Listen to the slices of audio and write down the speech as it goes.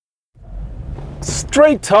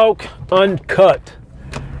Straight Talk Uncut.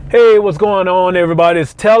 Hey, what's going on, everybody?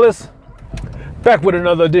 It's Tellis, back with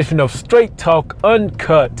another edition of Straight Talk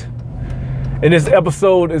Uncut. And this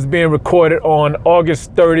episode is being recorded on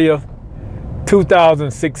August 30th,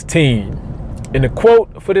 2016. And the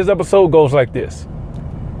quote for this episode goes like this: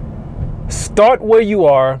 start where you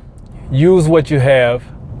are, use what you have,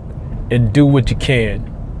 and do what you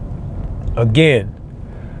can. Again,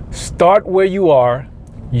 start where you are,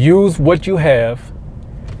 use what you have,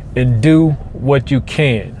 and do what you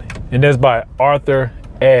can. And that's by Arthur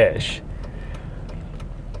Ashe.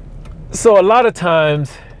 So a lot of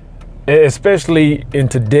times, especially in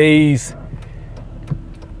today's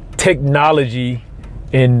technology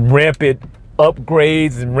and rampant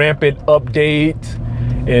upgrades and rampant updates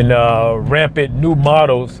and rampant new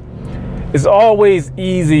models, it's always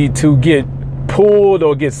easy to get pulled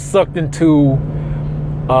or get sucked into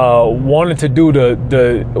wanting to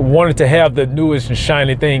have the newest and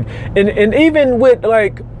shiny thing, and even with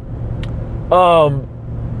like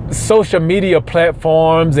social media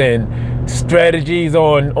platforms and strategies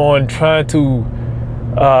on trying to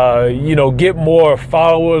get more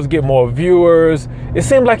followers, get more viewers. It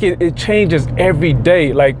seems like it changes every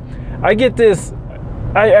day. Like I get this,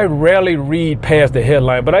 I rarely read past the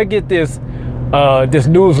headline, but I get this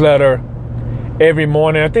newsletter every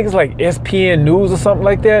morning. I think it's like SPN News or something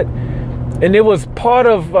like that. And it was part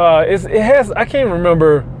of, it has, I can't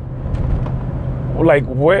remember like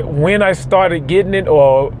when I started getting it,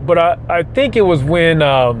 but I think it was when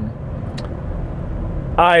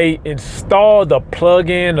I installed a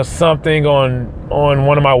plugin or something on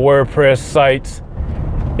one of my WordPress sites,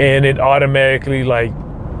 and it automatically like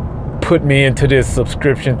put me into this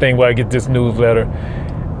subscription thing where I get this newsletter.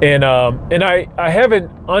 And I haven't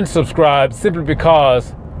unsubscribed simply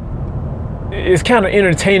because it's kind of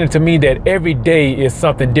entertaining to me that every day is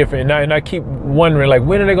something different. And I keep wondering, like,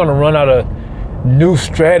 when are they going to run out of new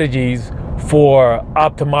strategies for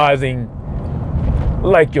optimizing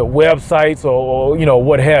like your websites or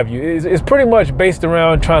what have you. It's pretty much based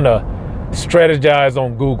around trying to strategize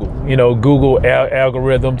on Google, Google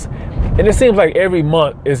algorithms. And it seems like every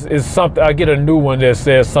month is something. I get a new one that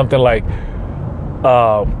says something like,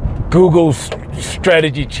 Google's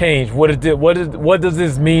strategy change. What does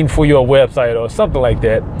this mean for your website, or something like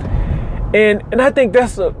that? And I think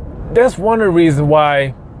that's one of the reasons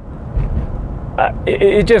why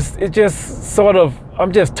it just sort of,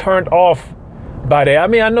 I'm just turned off by that. I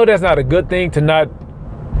mean, I know that's not a good thing to not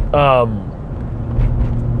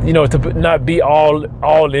to not be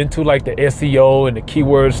all into like the SEO and the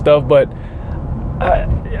keyword stuff, but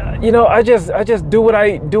I just do what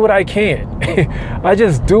I can. I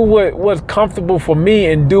just do what's comfortable for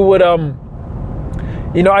me, and do what I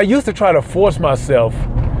used to try to force myself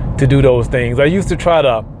to do those things. I used to try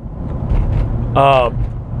to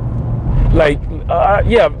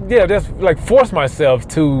just like force myself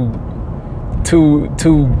to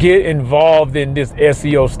get involved in this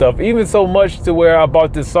SEO stuff, even so much to where I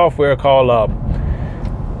bought this software called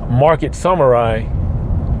Market Samurai,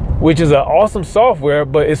 which is an awesome software,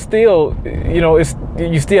 but it's still,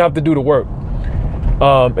 you still have to do the work.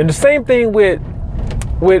 And the same thing with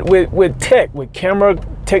tech, with camera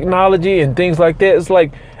technology and things like that. It's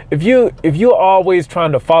like if you're always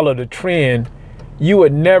trying to follow the trend, you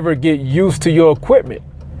would never get used to your equipment.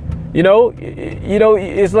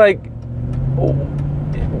 It's like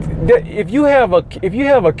if you have a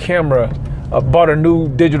camera, bought a new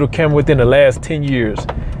digital camera within the last 10 years.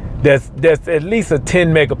 That's at least a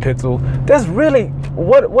 10 megapixel. That's really,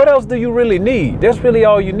 what else do you really need? That's really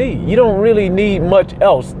all you need. You don't really need much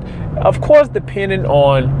else. Of course, depending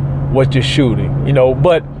on what you're shooting,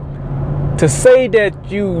 but to say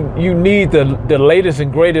that you need the latest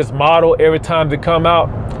and greatest model every time they come out,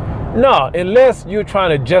 no, unless you're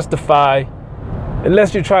trying to justify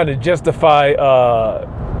what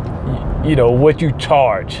you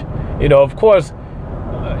charge. Of course,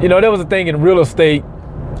 there was a thing in real estate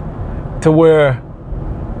to where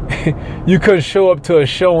you couldn't show up to a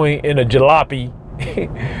showing in a jalopy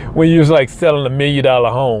when you was like selling $1 million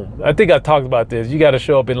home. I think I talked about this. You got to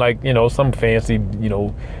show up in like, some fancy,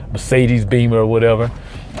 Mercedes Beamer or whatever.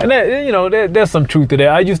 And that, there's some truth to that.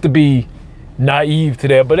 I used to be naive to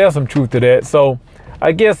that, but there's some truth to that. So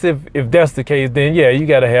I guess if that's the case, then yeah, you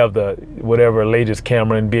got to have the whatever latest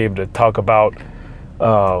camera and be able to talk about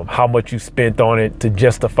how much you spent on it to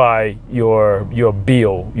justify your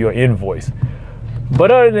bill, your invoice.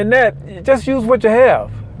 But other than that, just use what you have,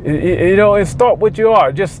 and start what you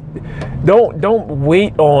are. Just don't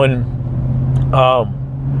wait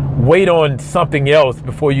on something else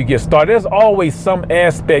before you get started. There's always some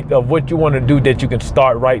aspect of what you want to do that you can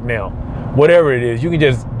start right now. whatever it is, you can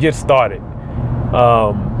just get started.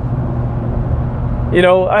 You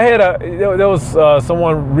know, there was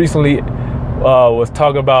someone recently was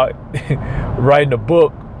talking about writing a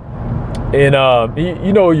book, and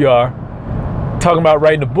you know who you are, talking about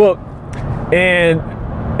writing a book, and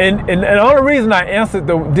the only reason I answered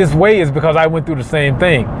this way is because I went through the same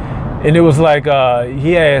thing, and it was like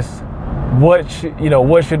he asked, what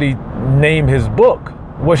should he name his book?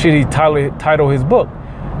 What should he title his book?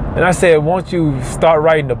 And I said, won't you start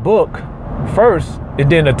writing the book first, and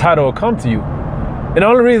then the title will come to you. And the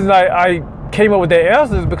only reason I came up with that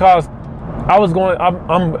answer is because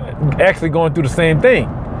I'm actually going through the same thing.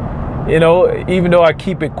 You know, even though I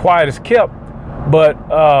keep it quiet as kept, but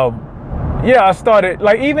yeah, I started,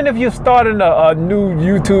 like, even if you're starting a new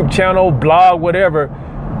YouTube channel, blog, whatever,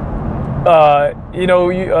 you know,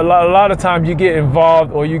 a lot of times you get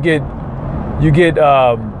involved, or you get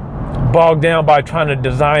bogged down by trying to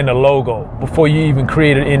design a logo before you even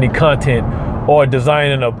created any content, or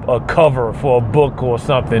designing a cover for a book or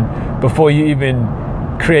something before you even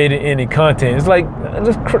created any content. It's like,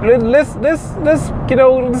 let's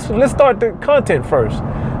start the content first.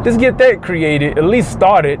 Let's get that created, at least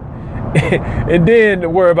start it, and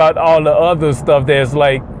then worry about all the other stuff that's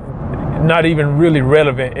like not even really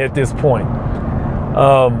relevant at this point.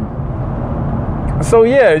 So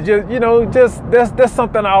yeah, just that's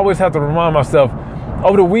something I always have to remind myself.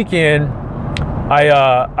 Over the weekend,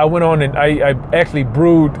 I went on and I actually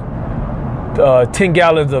brewed 10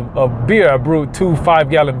 gallons of beer. I brewed 2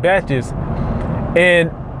 5-gallon batches,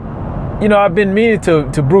 and you know, I've been meaning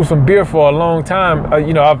to brew some beer for a long time.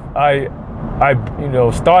 You know,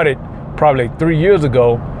 I started probably 3 years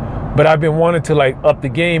ago, but I've been wanting to like up the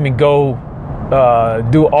game and go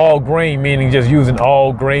do all grain, meaning just using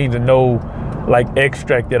all grains and no like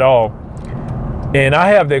extract at all. And I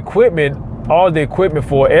have the equipment, all the equipment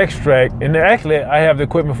for extract, and actually I have the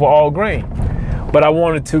equipment for all grain, but I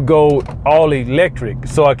wanted to go all electric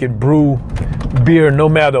so I can brew beer no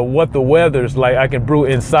matter what the weather's like. I can brew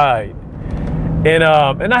inside, and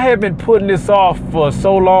I have been putting this off for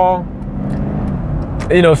so long,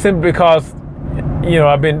 you know, simply because, you know,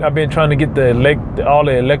 I've been trying to get all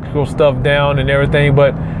the electrical stuff down and everything.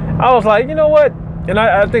 But I was like, you know what? And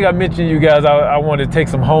I think I mentioned you guys, I wanted to take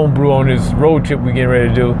some home brew on this road trip we're getting ready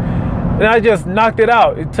to do. And I just knocked it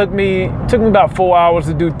out. It took me about 4 hours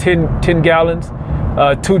to do 10 gallons,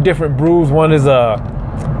 2 different brews. One is I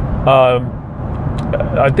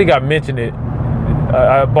think I mentioned it.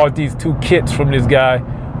 I bought these 2 kits from this guy.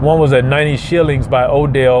 One was a 90 shillings by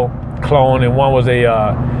Odell clone, and one was an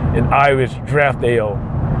Irish draft ale,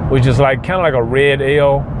 which is like kind of like a red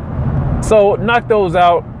ale. So knocked those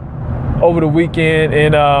out over the weekend,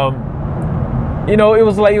 and you know, it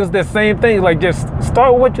was the same thing. Like, just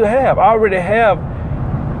start with what you have. I already have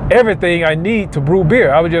everything I need to brew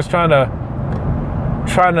beer. I was just trying to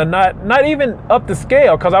not even up the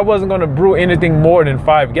scale, because I wasn't going to brew anything more than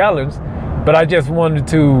 5 gallons, but I just wanted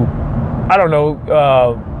to, I don't know,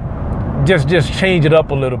 just change it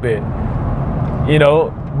up a little bit, you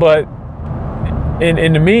know. But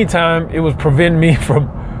in the meantime, it was preventing me from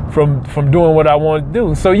doing what I wanted to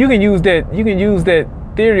do. So you can use that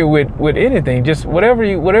theory with anything. Just whatever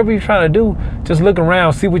you're trying to do, just look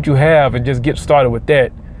around, see what you have, and just get started with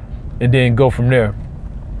that, and then go from there.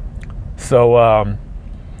 So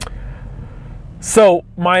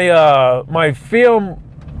my film,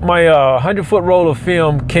 my 100-foot roll of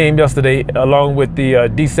film came yesterday, along with the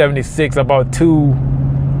D76. I bought two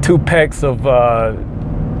packs of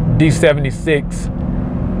D76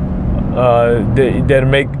 that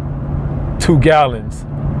make 2 gallons,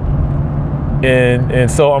 and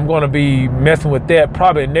so I'm going to be messing with that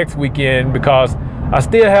probably next weekend, because I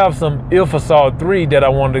still have some Ilfosol 3 that I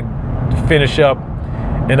wanted to finish up,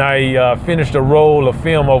 and I finished a roll of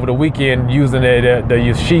film over the weekend using the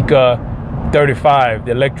Yashica 35,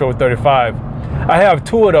 the Electro 35. I have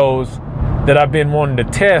 2 of those that I've been wanting to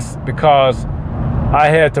test, because I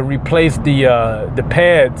had to replace the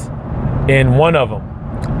pads in one of them.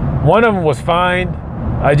 One of them was fine.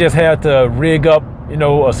 I just had to rig up, you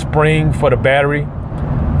know, a spring for the battery,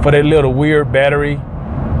 for that little weird battery.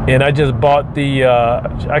 And I just bought the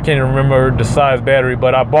I can't remember the size battery,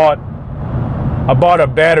 but I bought a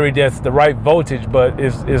battery that's the right voltage, but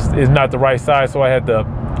is not the right size, so I had to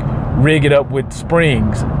rig it up with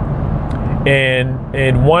springs.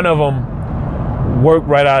 And one of them worked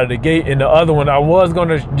right out of the gate, and the other one I was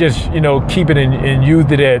gonna just, you know, keep it and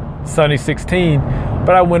use it at Sunny 16,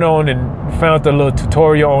 but I went on and found a little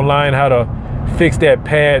tutorial online how to fix that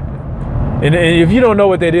pad. And if you don't know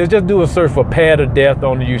what that is, just do a search for pad of death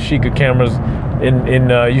on the Yashica cameras,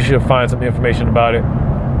 and you should find some information about it.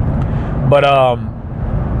 But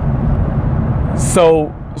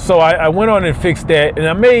so I went on and fixed that, and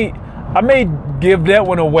I may give that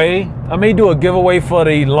one away. I may do a giveaway for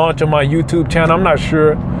the launch of my YouTube channel. I'm not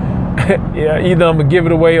sure. Yeah, either I'm gonna give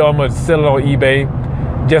it away or I'm gonna sell it on eBay,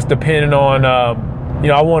 just depending on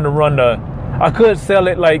I want to run I could sell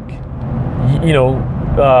it like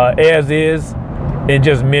as is, and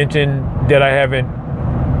just mention that I haven't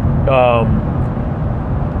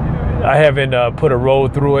put a roll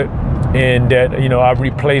through it, and that I've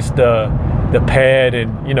replaced the pad,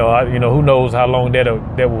 and who knows how long that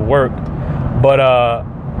will work. But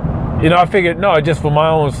I figured, no, just for my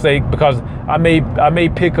own sake, because I may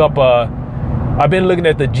pick up I've been looking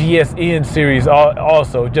at the GSN series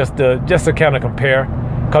also, just to kind of compare,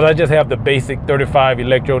 because I just have the basic 35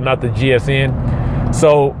 electrode, not the GSN.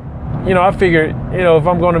 So I figured, if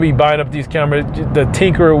I'm going to be buying up these cameras, the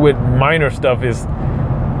tinker with minor stuff is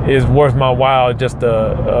worth my while, just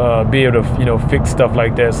to be able to fix stuff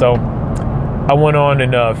like that. So I went on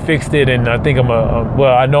and fixed it, and I think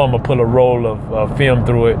I know I'm gonna pull a roll of film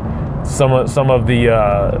through it. Some of the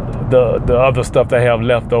other stuff that I have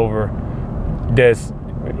left over that's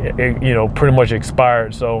pretty much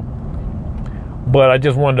expired. So, but I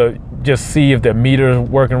just wanted to see if the meter is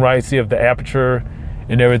working right, see if the aperture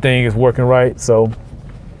and everything is working right. So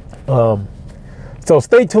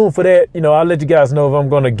stay tuned for that. I'll let you guys know if I'm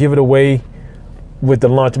going to give it away with the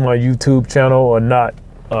launch of my YouTube channel or not.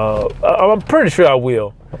 I'm pretty sure I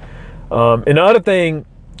will. And the other thing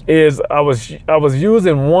is, I was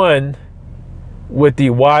using one with the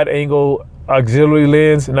wide angle auxiliary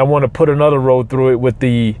lens, and I want to put another roll through it with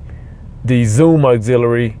the zoom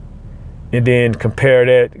auxiliary, and then compare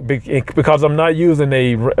that, because I'm not using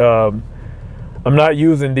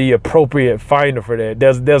the appropriate finder for that.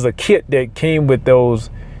 There's a kit that came with those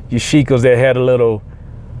Yashicas that had a little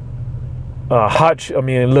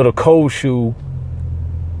little cold shoe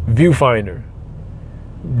viewfinder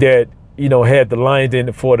that had the lines in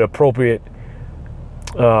it for the appropriate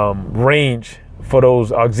range for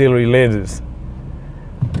those auxiliary lenses.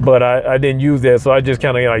 But I didn't use that, so I just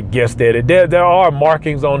kind of guessed at it. There are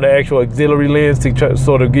markings on the actual auxiliary lens to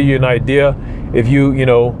sort of give you an idea, if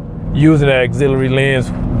using an auxiliary lens,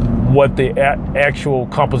 what the actual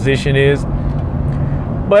composition is.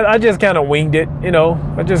 But I just kind of winged it, and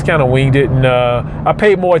I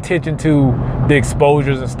paid more attention to the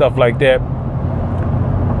exposures and stuff like that,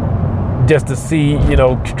 just to see,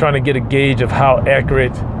 trying to get a gauge of how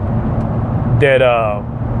accurate that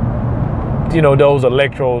those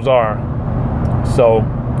electrodes are. So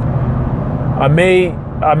I may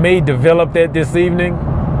develop that this evening.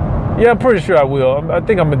 Yeah, I'm pretty sure I will. I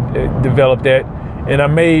think I'm gonna develop that, and I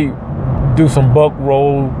may do some bulk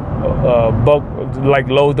load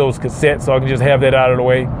those cassettes, so I can just have that out of the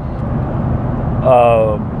way.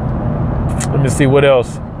 Let me see what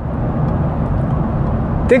else.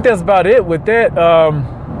 I think that's about it with that.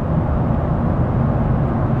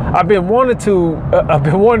 I've been wanting to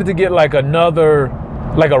get like a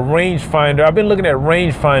rangefinder. I've been looking at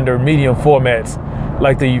rangefinder medium formats,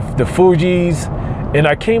 like the Fuji's, and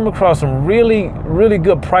I came across some really, really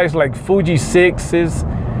good price, like Fuji 6s,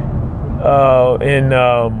 and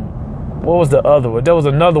what was the other one? There was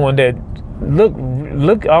another one that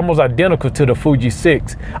looked almost identical to the Fuji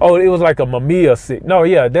 6. Oh, it was like a Mamiya 6. No,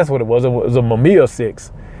 yeah, that's what it was. It was a Mamiya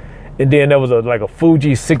 6. And then there was like a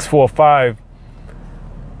Fuji 645.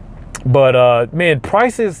 But man,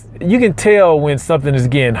 prices, you can tell when something is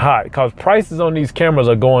getting hot, because prices on these cameras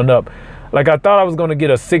are going up. Like, I thought I was going to get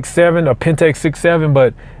a 6.7, a Pentax 6.7,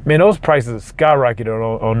 but man, those prices skyrocketed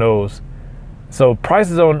on those. So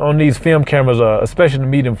prices on these film cameras, especially the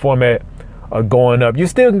medium format, are going up. You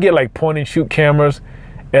still can get like point and shoot cameras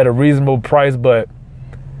at a reasonable price, but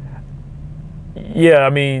yeah, I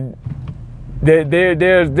mean,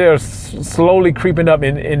 they're slowly creeping up,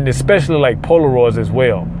 and especially like Polaroids as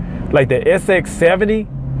well. Like the SX70,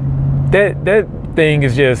 that thing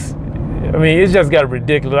is just, I mean, it's just got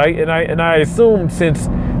ridiculous. And I assume since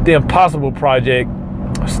the Impossible Project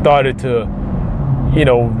started to,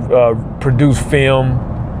 produce film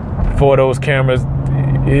for those cameras,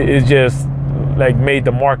 it's just like made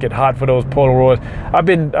the market hot for those Polaroids. I've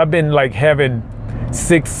been like having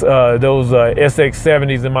those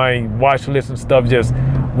SX70s in my watch list and stuff, just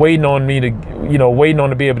waiting on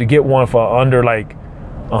to be able to get one for under like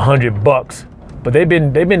 $100. But they've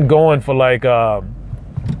been going for like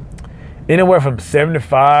anywhere from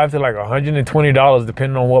 $75 to like $120,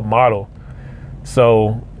 depending on what model.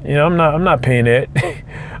 So I'm not paying that.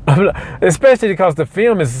 Especially because the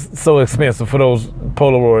film is so expensive for those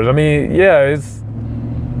Polaroids. I mean, yeah,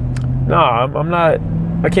 I'm not.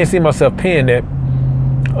 I can't see myself paying that.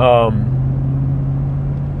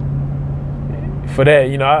 for that,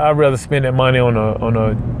 you know, I'd rather spend that money on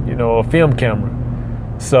a you know, a film camera.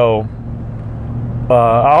 So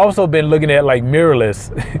I also been looking at like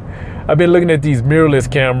mirrorless. I've been looking at these mirrorless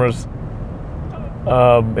cameras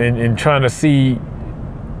and trying to see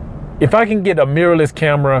if I can get a mirrorless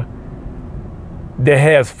camera that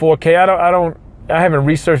has 4K. I haven't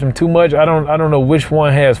researched them too much. I don't know which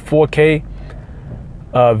one has 4K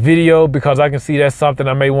video, because I can see that's something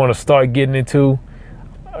I may want to start getting into.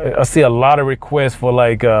 I see a lot of requests for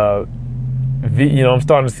like, you know, I'm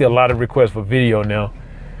starting to see a lot of requests for video now,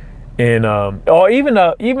 and or even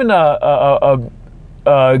a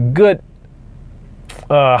good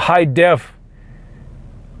high def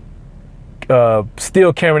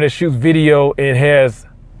still camera that shoots video and has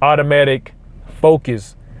automatic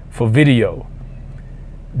focus for video.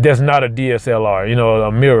 That's not a DSLR, you know,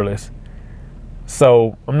 a mirrorless.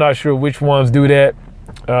 So I'm not sure which ones do that.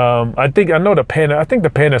 I think the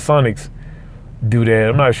Panasonics do that.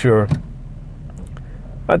 I'm not sure.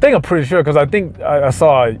 I'm pretty sure, because I think I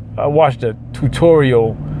watched a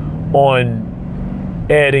tutorial on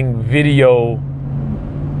adding video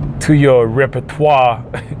to your repertoire,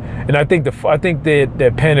 and I think that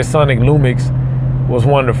Panasonic Lumix was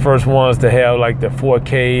one of the first ones to have like the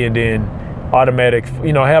 4K and then automatic,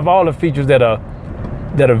 you know, have all the features that a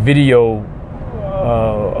video,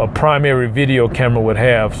 a primary video camera would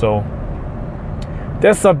have. So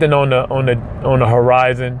that's something on the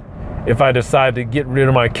horizon. If I decide to get rid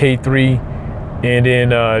of my K3 and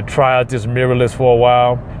then try out this mirrorless for a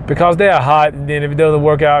while, because they're hot, and then if it doesn't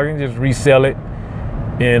work out, you can just resell it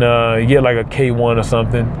and get like a K1 or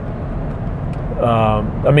something.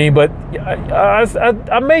 I mean, but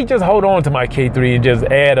I may just hold on to my K3 and just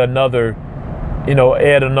add another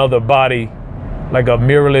body, like a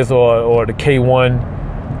mirrorless or the K1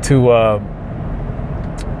 to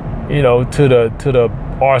to the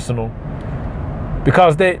arsenal,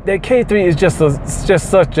 because that K3 is just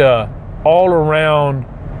such a all around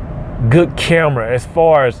good camera. As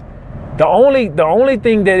far as the only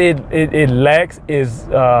thing that it lacks is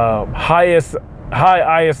high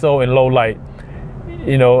ISO and low light.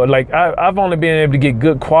 You know, like I've only been able to get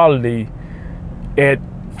good quality at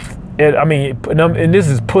I mean, and this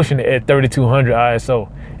is pushing it at 3200 ISO,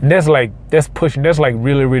 and that's like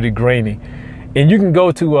really, really grainy. And you can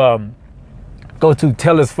go to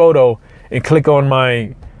Telephoto and click on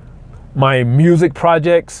my music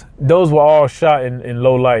projects. Those were all shot in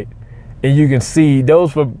low light, and you can see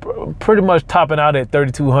those were pretty much topping out at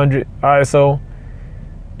 3200 ISO,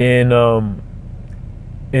 and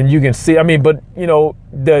you can see, I mean, but you know,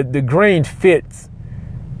 the grain fits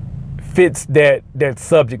that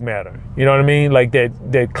subject matter. You know what I mean? Like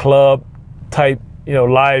that club type, you know,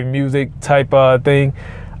 live music type thing.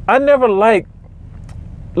 I never liked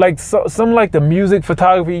some like the music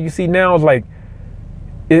photography you see now is like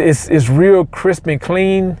it's real crisp and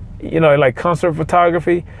clean. You know, like concert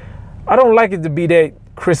photography. I don't like it to be that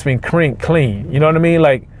crisp and clean. You know what I mean?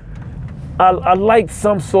 Like I like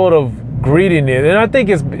some sort of grittiness, and I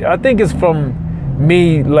think it's from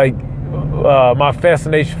me, like my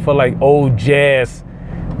fascination for like old jazz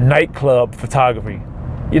nightclub photography.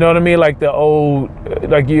 You know what I mean? Like the old,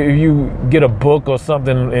 like you get a book or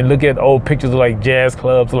something and look at old pictures of like jazz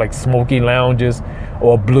clubs, like smoky lounges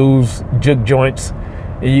or blues juke joints.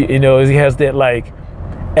 You know, it has that like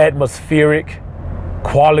atmospheric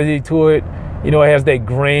quality to it. You know, it has that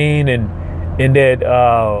grain and that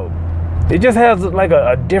it just has like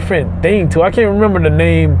a different thing to it. I can't remember the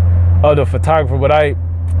name of the photographer, but I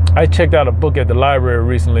checked out a book at the library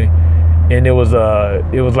recently, and it was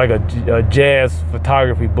like a jazz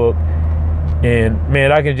photography book. And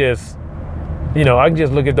man, I can just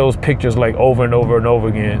look at those pictures like over and over and over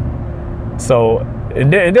again. So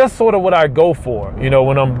and that's sort of what I go for, you know,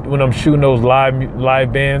 when I'm shooting those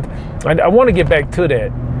live bands. I want to get back to that,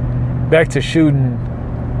 back to shooting.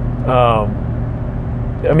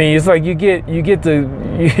 I mean, it's like you get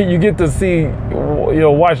to see, you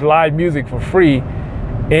know, watch live music for free,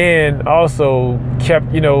 and also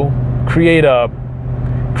create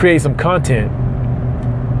some content.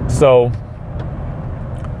 So,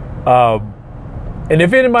 and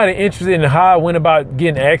if anybody interested in how I went about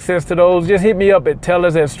getting access to those, just hit me up at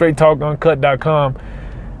tellers@straighttalkuncut.com.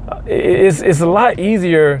 It's a lot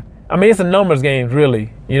easier. I mean, it's a numbers game,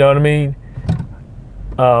 really. You know what I mean?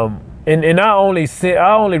 And I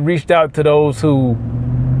only reached out to those who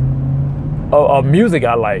of music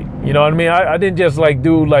I like. You know what I mean? I didn't just like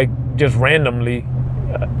do like just randomly.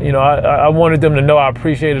 You know, I wanted them to know I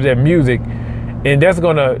appreciated their music, and that's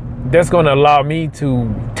gonna allow me to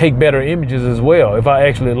take better images as well if I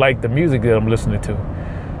actually like the music that I'm listening to.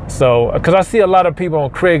 So, because I see a lot of people on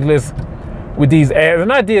Craigslist with these ads,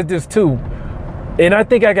 and I did this too. And I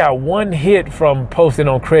think I got one hit from posting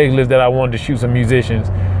on Craigslist that I wanted to shoot some musicians.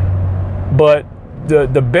 But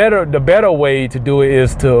the better way to do it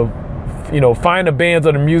is to, find the bands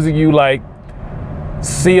or the music you like,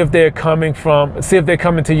 see if they're coming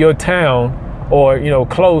to your town or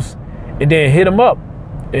close, and then hit them up.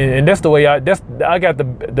 And that's the way I got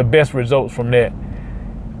the best results from that.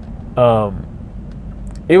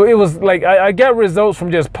 It was like I got results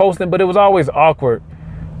from just posting, but it was always awkward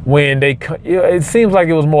when it seems like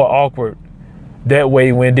it was more awkward that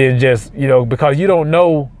way when then just, because you don't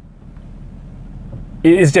know,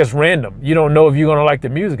 it's just random. You don't know if you're going to like the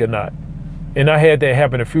music or not. And I had that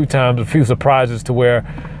happen a few times, a few surprises to where,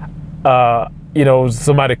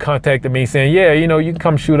 somebody contacted me saying, yeah, you can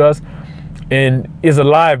come shoot us. And it's a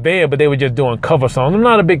live band, but they were just doing cover songs. I'm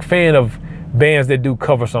not a big fan of bands that do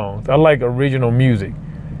cover songs. I like original music.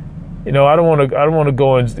 I don't want to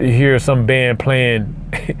go and hear some band playing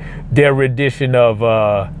their rendition of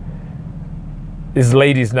It's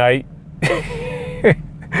Ladies' Night.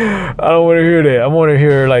 I don't want to hear that. I want to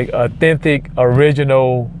hear like authentic,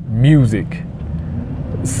 original music.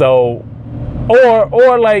 So,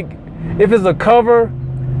 or like if it's a cover,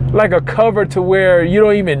 like a cover to where you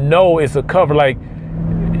don't even know it's a cover. Like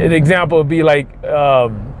an example would be like,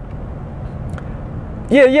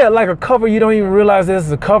 like a cover. You don't even realize this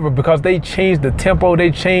is a cover because they changed the tempo,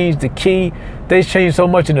 they changed the key, they changed so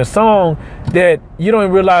much in the song that you don't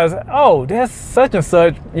even realize, oh, that's such and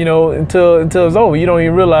such, until it's over. You don't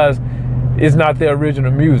even realize it's not their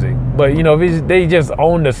original music. But if they just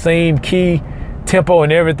own the same key, tempo,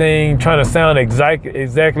 and everything, trying to sound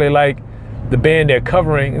exactly like the band they're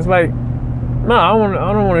covering, it's like, I don't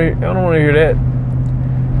want to hear that.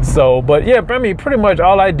 So, but yeah, I mean, pretty much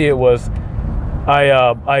all I did was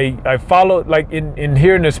I followed, like in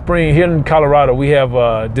here in the spring, here in Colorado, we have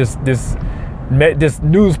this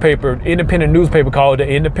newspaper, independent newspaper called The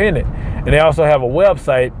Independent, and they also have a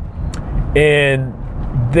website, and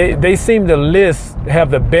they seem to have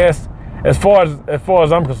the best, as far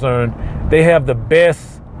as I'm concerned, they have the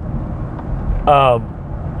best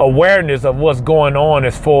awareness of what's going on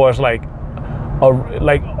as far as like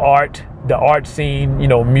art, the art scene,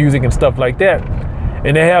 music and stuff like that.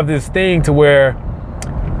 And they have this thing to where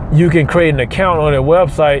you can create an account on their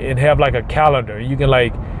website and have like a calendar. You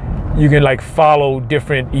can follow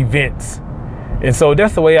different events. And so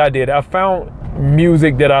that's the way I did. I found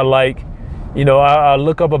music that I like. I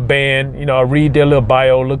look up a band, I read their little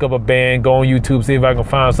bio, look up a band, go on YouTube, see if I can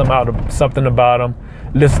find something about them,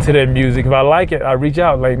 listen to their music. If I like it, I reach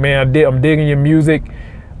out like, man, I'm digging your music.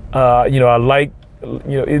 I like,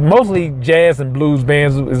 mostly jazz and blues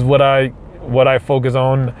bands is what I focus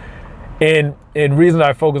on, and reason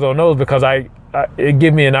I focus on those because it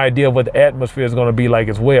gives me an idea of what the atmosphere is going to be like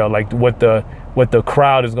as well, like what the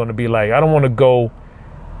crowd is going to be like. I don't want to go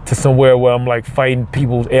to somewhere where I'm like fighting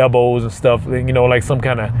people's elbows and stuff, like some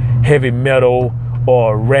kind of heavy metal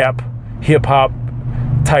or rap, hip hop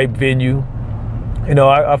type venue.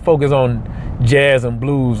 I focus on jazz and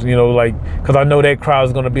blues, because I know that crowd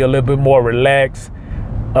is going to be a little bit more relaxed.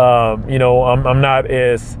 I'm not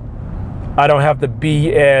as, I don't have to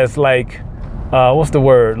be as like, what's the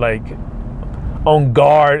word? Like on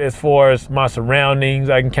guard as far as my surroundings.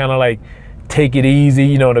 I can kind of like take it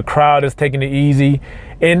easy. The crowd is taking it easy.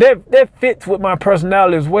 And that fits with my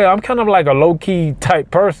personality as well. I'm kind of like a low-key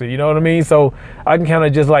type person, you know what I mean? So I can kind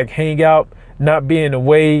of just like hang out, not be in the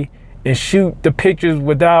way, and shoot the pictures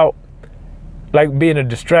without like being a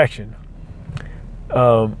distraction.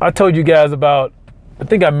 I told you guys about, I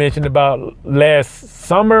think I mentioned about last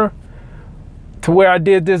summer to where I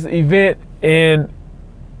did this event, and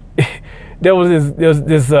there was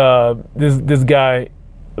this guy,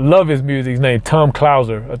 love his music, his name Tom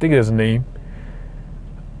Clouser, I think that's his name.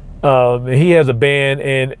 He has a band,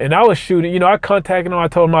 and I was shooting, I contacted him, I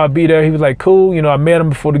told him I'd be there. He was like, cool, I met him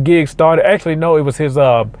before the gig started. Actually, no, it was his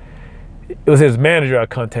manager I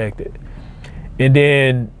contacted. And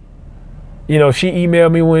then, she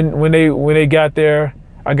emailed me when they got there.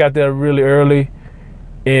 I got there really early,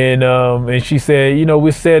 and she said,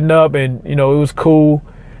 we're setting up, and it was cool.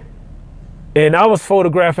 And I was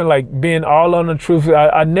photographing, like being all on the truth.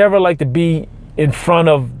 I never like to be in front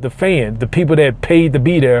of the fans, the people that paid to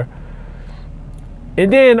be there.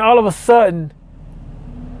 And then all of a sudden,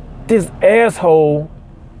 this asshole,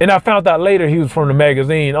 and I found out later he was from the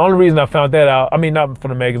magazine. The only reason I found that out, I mean, not from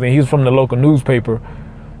the magazine, he was from the local newspaper,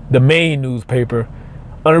 the main newspaper.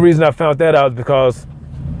 Only reason I found that out is because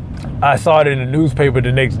I saw it in the newspaper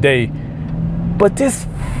the next day. But this,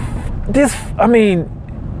 I mean,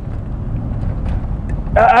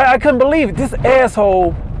 I couldn't believe it. This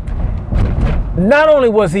asshole, not only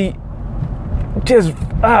was he just,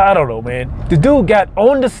 I don't know, man. The dude got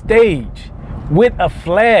on the stage with a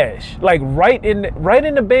flash, like right in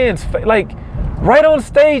the band's, like right on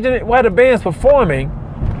stage while the band's performing,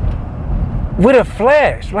 with a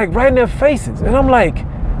flash, like right in their faces. And I'm like,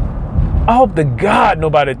 I hope to God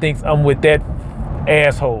nobody thinks I'm with that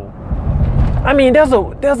asshole. I mean, there's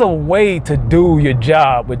a way to do your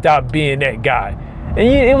job without being that guy. And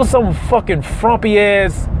it was some fucking frumpy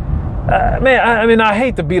ass. Man, I mean, I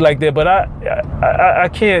hate to be like that, but I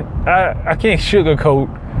can't sugarcoat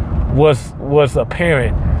what's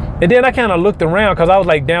apparent. And then I kind of looked around because I was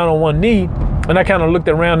like down on one knee, and I kind of looked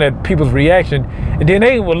around at people's reaction, and then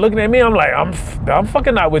they were looking at me. I'm like, I'm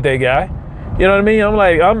fucking not with that guy. You know what I mean? I'm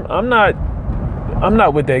like, I'm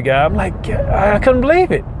not with that guy. I'm like, I couldn't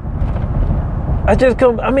believe it. I just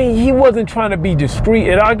couldn't. I mean, he wasn't trying to be discreet,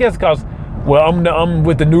 and I guess because, well, I'm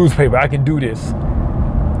with the newspaper, I can do this.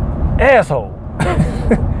 Asshole.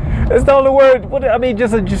 That's the only word. I mean,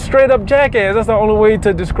 just a straight up jackass. That's the only way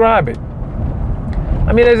to describe it.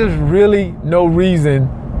 I mean, there's just really no reason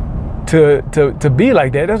to be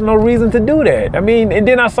like that. There's no reason to do that. I mean, and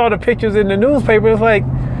then I saw the pictures in the newspaper. It's like,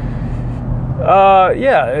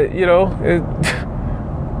 yeah, you know.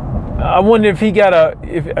 I wonder if he got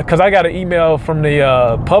because I got an email from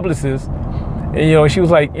the publicist, and you know, she was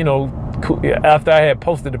like, you know, after I had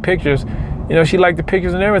posted the pictures, you know, she liked the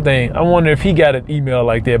pictures and everything. I wonder if he got an email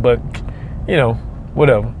like that, but you know,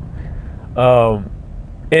 whatever.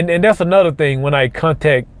 And that's another thing when I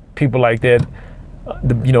contact people like that,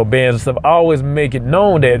 you know, bands and stuff. I always make it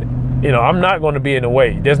known that, you know, I'm not going to be in the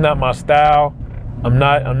way. That's not my style. I'm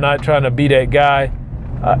not trying to be that guy.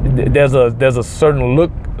 There's a certain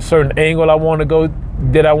look, certain angle I want to go,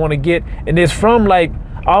 that I want to get, and it's from like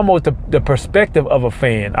almost the perspective of a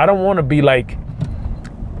fan. I don't want to be like,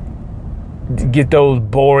 get those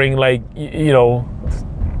boring, like, you know,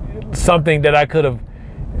 something that I could have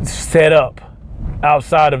set up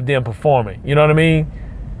outside of them performing. You know what I mean?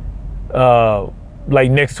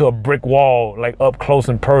 Like next to a brick wall, like up close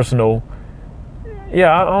and personal.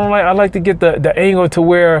 Yeah, I like to get the angle to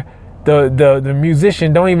where the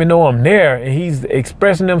musician don't even know I'm there, and he's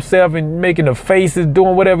expressing himself and making the faces,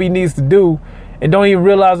 doing whatever he needs to do, and don't even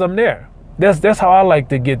realize I'm there. That's how I like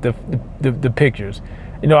to get the pictures.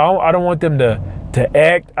 You know, I don't want them to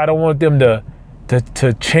act. I don't want them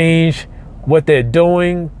to change what they're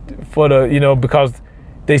doing for the, you know, because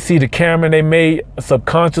they see the camera and they may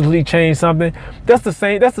subconsciously change something. That's the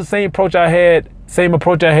same approach I had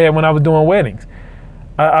when I was doing weddings.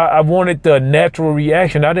 I wanted the natural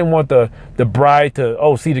reaction. I didn't want the bride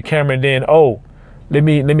to see the camera and then let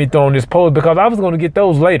me throw in this pose, because I was going to get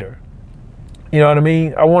those later. You know what I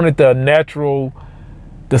mean? I wanted the natural,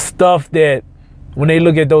 the stuff that when they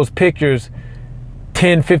look at those pictures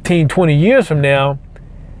 10, 15, 20 years from now,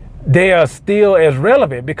 they are still as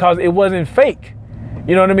relevant because it wasn't fake.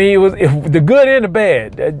 You know what I mean? It was the good and the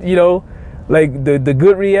bad. You know, like the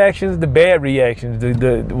good reactions, the bad reactions,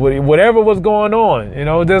 the whatever was going on. You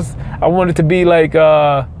know, I wanted to be like,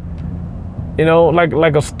 you know,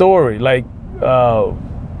 like a story, like,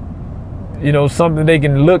 you know, something they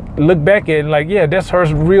can look back at and like, yeah, that's her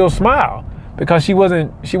real smile, because she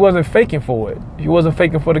wasn't faking for it. She wasn't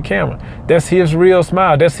faking for the camera. That's his real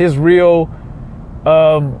smile. That's his real,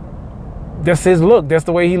 that's his look. That's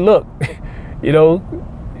the way he looked. You know,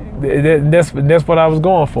 that's what I was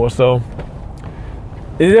going for. So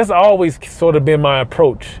that's always sort of been my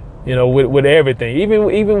approach, you know, with everything.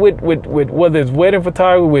 Even with whether it's wedding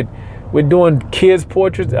photography, with doing kids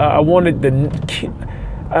portraits. I wanted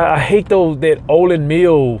I hate that Olin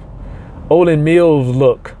Mills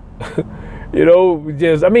look. You know,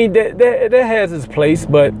 just, I mean, that has its place,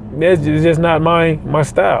 but that's just not my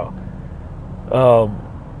style.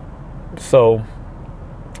 So,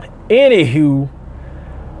 anywho,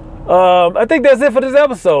 I think that's it for this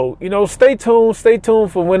episode. You know, stay tuned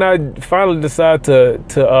for when I finally decide to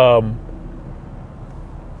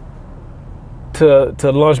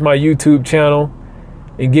launch my YouTube channel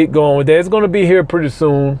and get going with that. It's going to be here pretty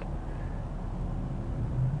soon.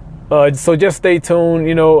 So just stay tuned.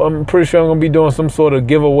 You know, I'm pretty sure I'm going to be doing some sort of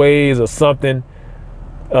giveaways or something.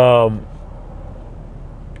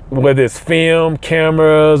 Whether it's film,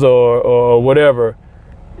 cameras, or whatever.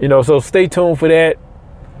 You know, so stay tuned for that.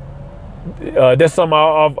 That's something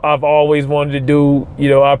I've always wanted to do. You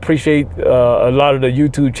know, I appreciate a lot of the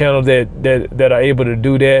YouTube channels that are able to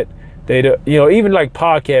do that. They, you know, even like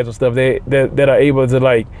podcasts and stuff that are able to,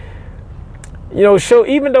 like, you know, show,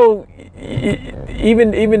 even though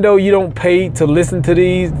you don't pay to listen to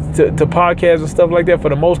these to podcasts and stuff like that, for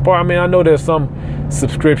the most part. I mean, I know there's some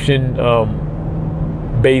subscription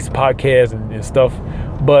based podcasts and stuff.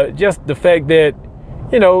 But just the fact that,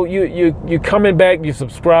 you're coming back, you're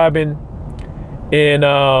subscribing, and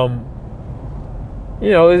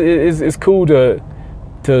it's cool to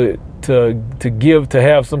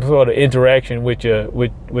have some sort of interaction with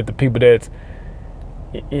the people that's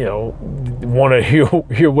want to hear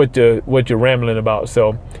what you're rambling about.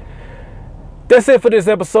 So that's it for this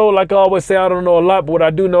episode. Like I always say, I don't know a lot, but what I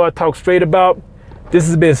do know, I talk straight about. This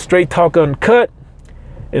has been Straight Talk Uncut,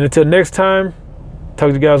 and until next time, talk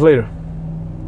to you guys later.